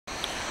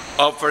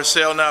Up for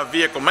sale now,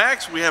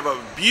 Vehiclemax. We have a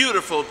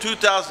beautiful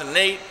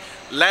 2008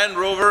 Land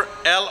Rover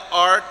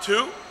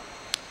LR2,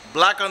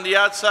 black on the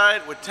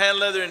outside with tan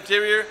leather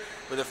interior,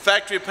 with a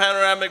factory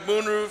panoramic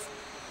moonroof,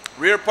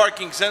 rear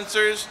parking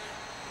sensors,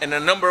 and a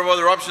number of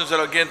other options that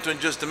I'll get into in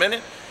just a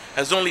minute.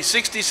 Has only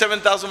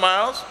 67,000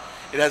 miles.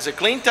 It has a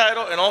clean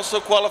title and also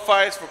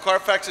qualifies for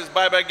Carfax's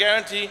buyback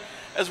guarantee,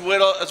 as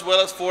well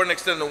as for an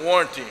extended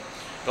warranty.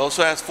 It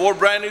also has 4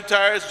 brand new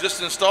tires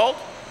just installed.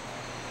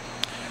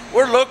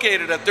 We're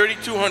located at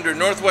 3200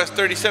 Northwest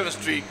 37th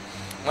Street,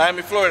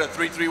 Miami, Florida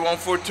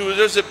 33142 is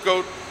our zip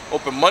code.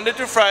 Open Monday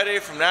through Friday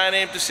from 9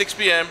 a.m. to 6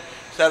 p.m.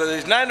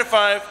 Saturdays 9 to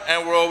 5,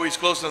 and we're always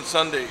closed on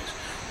Sundays.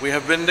 We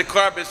have been in the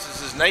car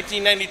business since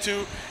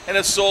 1992 and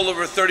have sold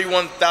over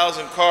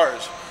 31,000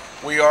 cars.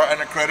 We are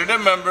an accredited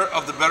member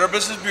of the Better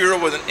Business Bureau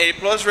with an A+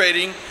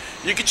 rating.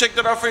 You can check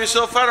that out for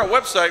yourself at our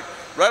website.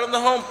 Right on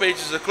the home page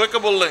is a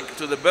clickable link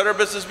to the Better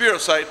Business Bureau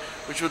site,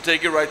 which will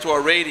take you right to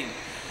our rating.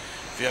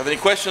 If you have any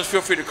questions, feel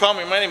free to call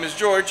me. My name is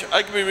George.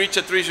 I can be reached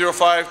at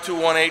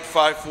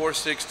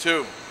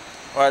 305-218-5462.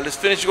 All right, let's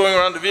finish going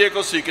around the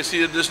vehicle so you can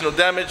see that there's no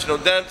damage, no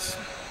dents.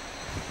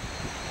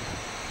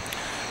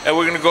 And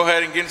we're going to go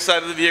ahead and get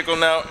inside of the vehicle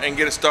now and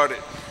get it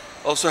started.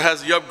 Also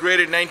has the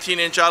upgraded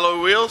 19-inch alloy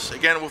wheels,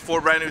 again with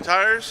 4 brand new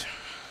tires.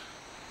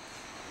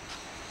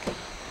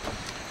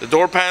 The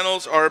door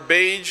panels are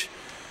beige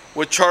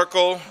with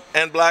charcoal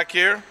and black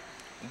here.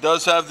 It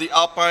does have the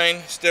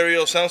Alpine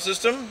stereo sound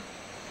system.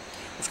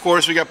 Of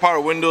course, we got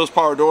power windows,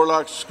 power door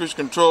locks, cruise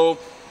control,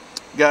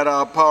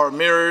 got power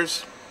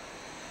mirrors,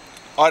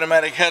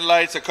 automatic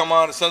headlights that come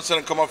on at sunset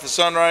and come off at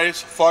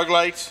sunrise, fog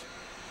lights,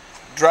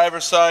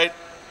 driver's side,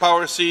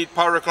 power seat,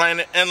 power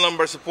recliner, and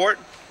lumbar support.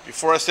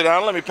 Before I sit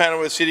down, let me pan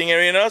over the seating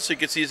area now so you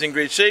can see it's in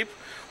great shape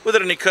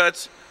without any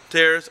cuts,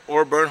 tears,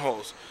 or burn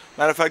holes.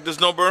 Matter of fact,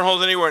 there's no burn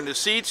holes anywhere in the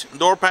seats,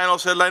 door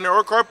panels, headliner,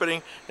 or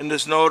carpeting, and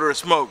there's no odor of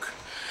smoke.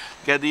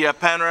 Got the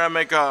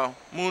panoramic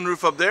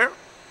moonroof up there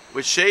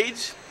with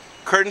shades.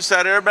 Curtain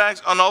side airbags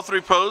on all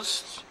 3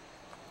 posts,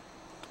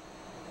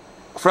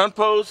 front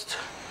post,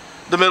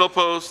 the middle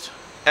post,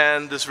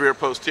 and this rear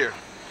post here.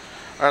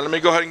 All right, let me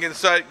go ahead and get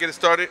inside, get it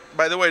started.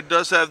 By the way, it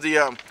does have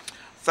the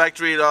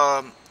factory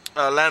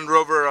Land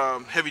Rover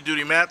heavy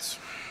duty mats.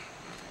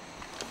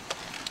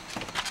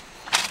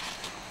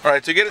 All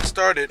right, to get it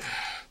started,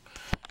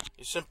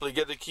 you simply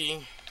get the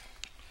key,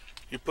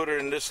 you put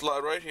it in this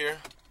slot right here,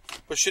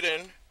 push it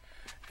in,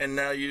 and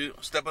now you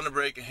step on the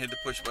brake and hit the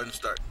push button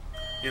start.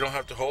 You don't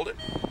have to hold it.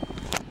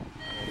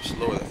 Just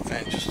lower the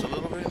fan just a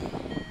little bit.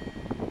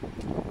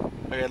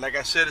 Okay, like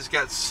I said, it's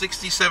got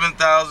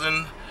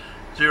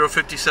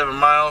 67,057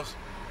 miles.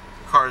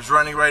 The car is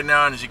running right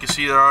now, and as you can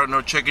see, there are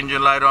no check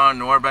engine light on,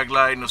 no airbag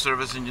light, no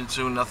service engine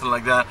soon, nothing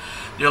like that.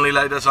 The only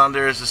light that's on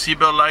there is the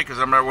seatbelt light, because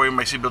I'm not wearing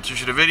my seatbelt to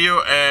shoot a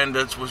video, and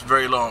that was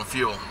very low on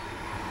fuel.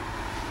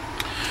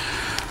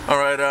 All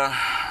right,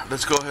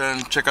 let's go ahead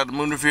and check out the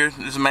moonroof here.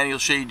 This is a manual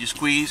shade. You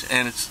squeeze,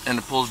 and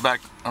it pulls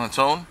back on its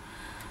own.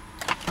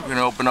 We're going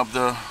to open up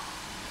the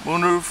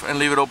moonroof and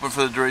leave it open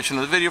for the duration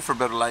of the video for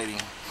better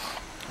lighting.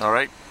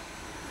 Alright.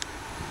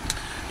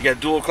 You got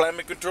dual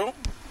climate control,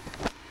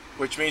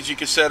 which means you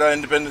can set an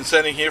independent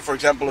setting here. For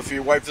example, if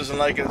your wife doesn't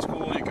like it at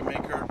school, you can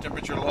make her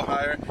temperature a little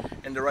higher,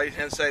 and the right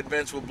hand side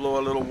vents will blow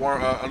a little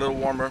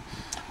warmer.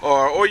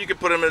 Or you can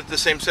put them at the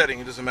same setting,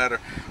 it doesn't matter.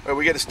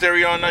 We get a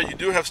stereo on now. You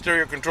do have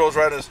stereo controls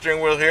right on the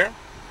steering wheel here.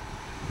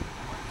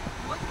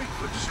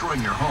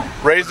 Destroying your home.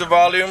 Raise the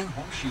volume,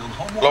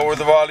 lower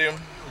the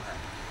volume.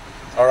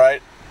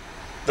 Alright,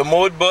 the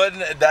mode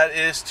button, that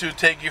is to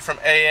take you from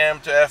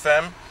AM to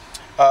FM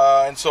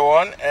and so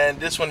on, and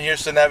this one here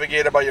is to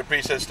navigate about your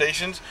preset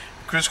stations.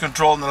 Cruise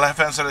control on the left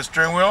hand side of the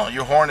steering wheel.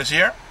 Your horn is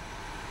here.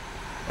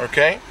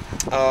 Okay,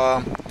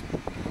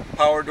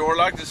 power door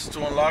lock, this is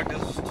to unlock,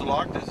 this is to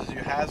lock, this is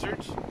your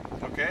hazards.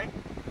 Okay,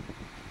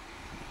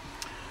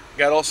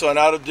 got also an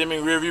auto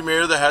dimming rear view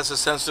mirror that has a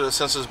sensor that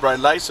senses bright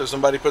lights, so if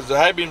somebody puts the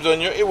high beams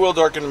on you, it will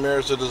darken the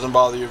mirror so it doesn't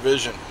bother your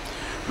vision.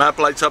 Map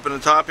lights up in the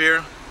top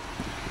here.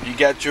 You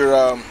got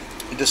your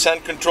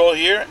descent control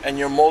here and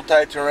your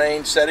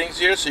multi-terrain settings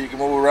here, so you can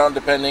move around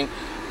depending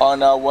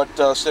on what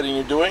setting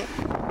you're doing,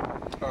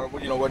 or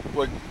you know what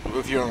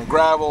if you're on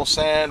gravel,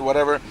 sand,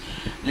 whatever,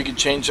 you can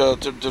change to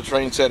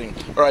terrain setting.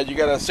 All right, you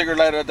got a cigarette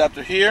lighter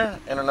adapter here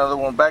and another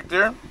one back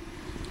there.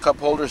 Cup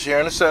holders here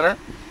in the center.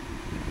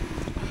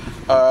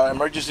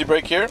 Emergency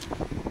brake here,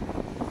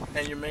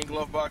 and your main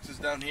glove box is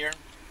down here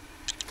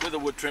with a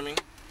wood trimming.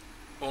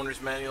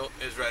 Owner's manual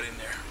is right in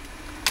there.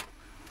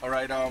 All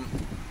right,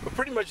 we're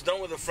pretty much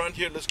done with the front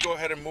here. Let's go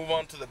ahead and move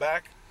on to the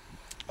back.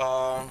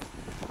 Now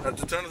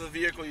to turn off the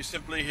vehicle, you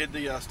simply hit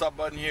the stop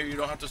button here. You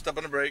don't have to step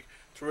on the brake.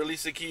 To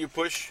release the key, you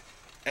push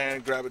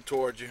and grab it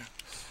towards you.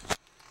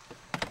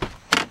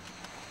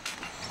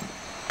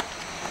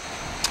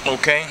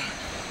 Okay.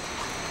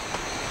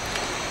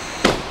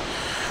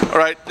 All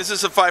right, this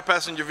is a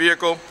 5-passenger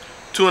vehicle,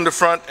 2 in the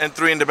front and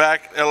 3 in the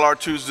back.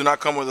 LR2s do not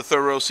come with a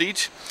 3rd row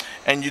seat,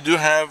 and you do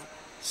have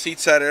seat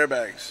side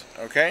airbags.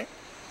 Okay.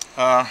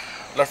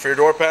 Left rear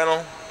door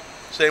panel,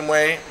 Same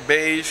way,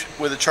 beige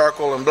with the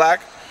charcoal and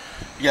black.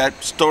 You got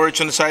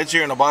storage on the sides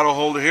here and a bottle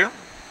holder here.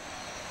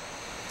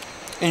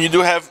 And you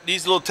do have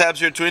these little tabs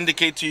here to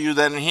indicate to you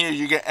that in here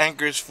you get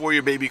anchors for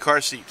your baby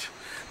car seat.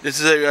 This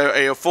is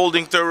a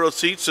folding third row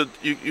seat, so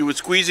you would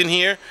squeeze in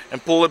here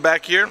and pull it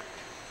back here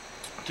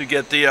to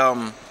get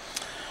the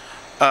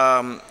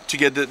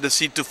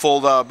seat to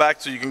fold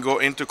back so you can go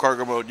into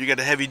cargo mode. You get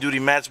the heavy duty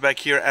mats back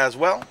here as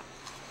well.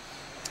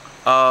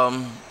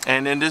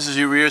 And then this is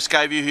your rear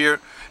sky view here,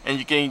 and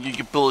you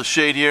can pull a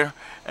shade here,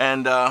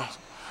 and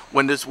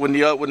when the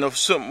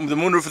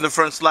moonroof in the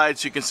front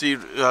slides, you can see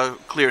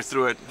clear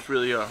through it. It's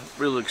really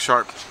looks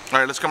sharp. All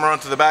right, let's come around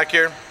to the back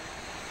here.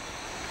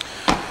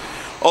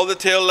 All the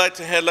tail lights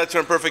and headlights are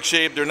in perfect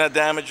shape. They're not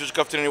damaged or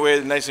scuffed in any way.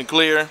 They're nice and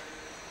clear.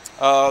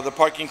 The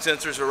parking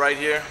sensors are right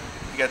here.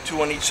 You got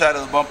 2 on each side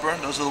of the bumper.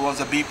 Those are the ones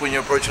that beep when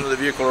you're approaching the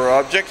vehicle or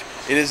object.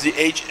 It is the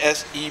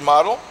HSE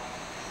model.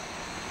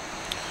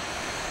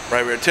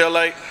 Right rear tail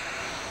light.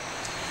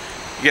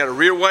 You got a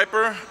rear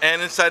wiper,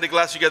 and inside the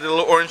glass you got the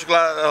little orange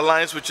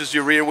lines, which is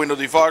your rear window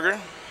defogger.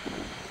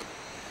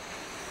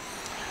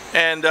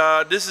 And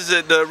this is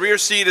the rear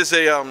seat is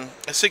a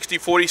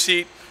 60-40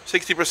 seat.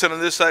 60% on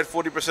this side,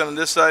 40% on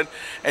this side,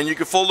 and you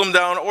can fold them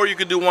down, or you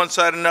can do one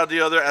side and not the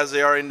other, as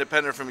they are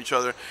independent from each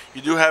other.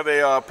 You do have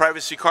a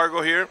privacy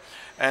cargo here,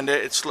 and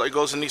it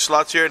goes in these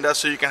slots here, and that's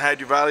so you can hide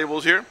your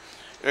valuables here.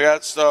 You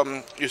got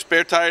your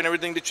spare tire and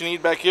everything that you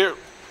need back here.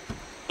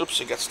 Oops,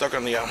 it got stuck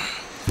on the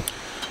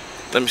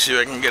let me see if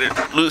I can get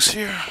it loose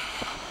here.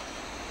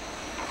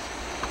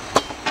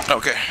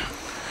 Okay,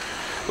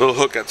 little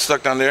hook got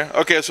stuck down there.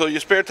 Okay, so your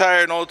spare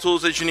tire and all the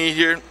tools that you need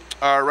here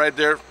are right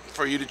there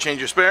for you to change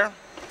your spare.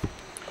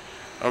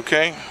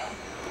 Okay.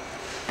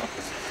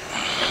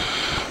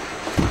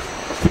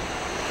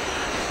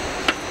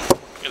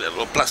 Get that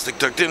little plastic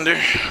tucked in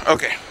there.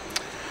 Okay.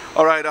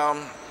 All right.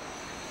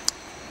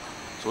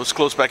 So it's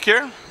close back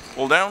here.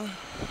 Pull down.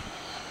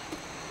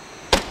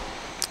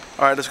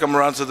 All right. Let's come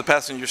around to the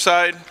passenger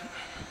side.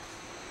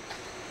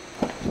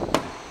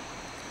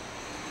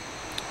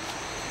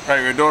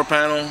 Right, your door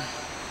panel.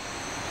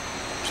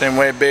 Same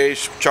way,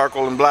 beige,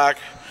 charcoal, and black.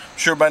 I'm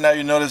sure by now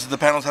you notice that the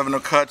panels have no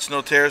cuts,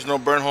 no tears, no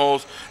burn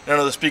holes. None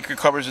of the speaker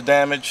covers are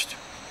damaged.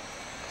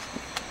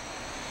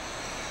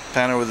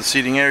 Panel with the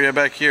seating area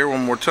back here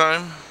one more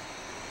time.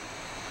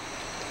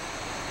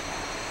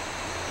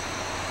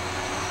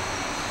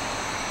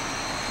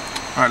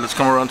 Alright, let's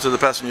come around to the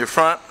passenger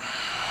front.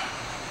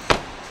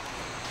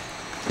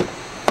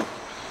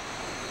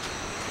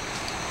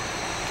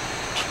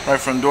 Right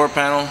front door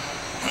panel.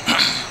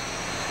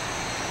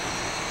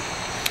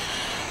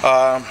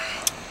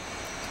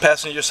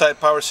 Passenger side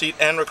power seat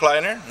and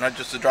recliner, not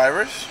just the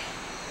driver's.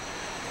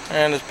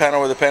 And this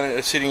panel with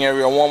the seating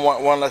area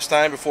one last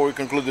time before we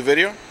conclude the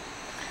video.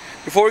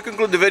 Before we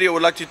conclude the video, I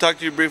would like to talk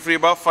to you briefly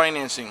about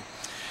financing.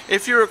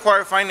 If you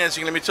require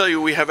financing, let me tell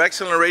you, we have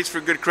excellent rates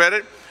for good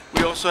credit.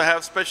 We also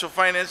have special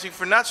financing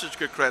for not such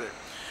good credit.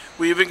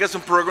 We even get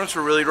some programs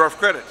for really rough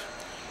credit.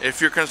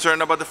 If you're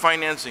concerned about the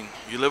financing,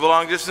 you live a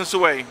long distance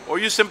away, or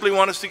you simply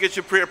want us to get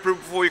you pre-approved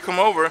before you come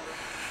over,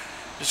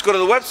 just go to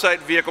the website,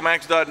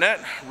 vehiclemax.net.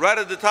 Right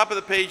at the top of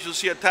the page, you'll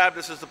see a tab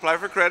that says Apply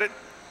for Credit.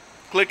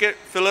 Click it,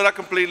 fill it out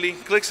completely,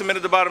 click Submit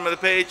at the bottom of the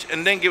page,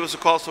 and then give us a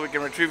call so we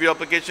can retrieve your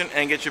application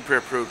and get you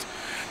pre-approved.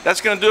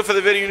 That's going to do it for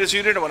the video this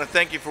unit. I want to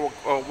thank you for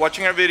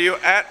watching our video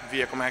at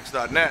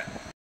vehiclemax.net.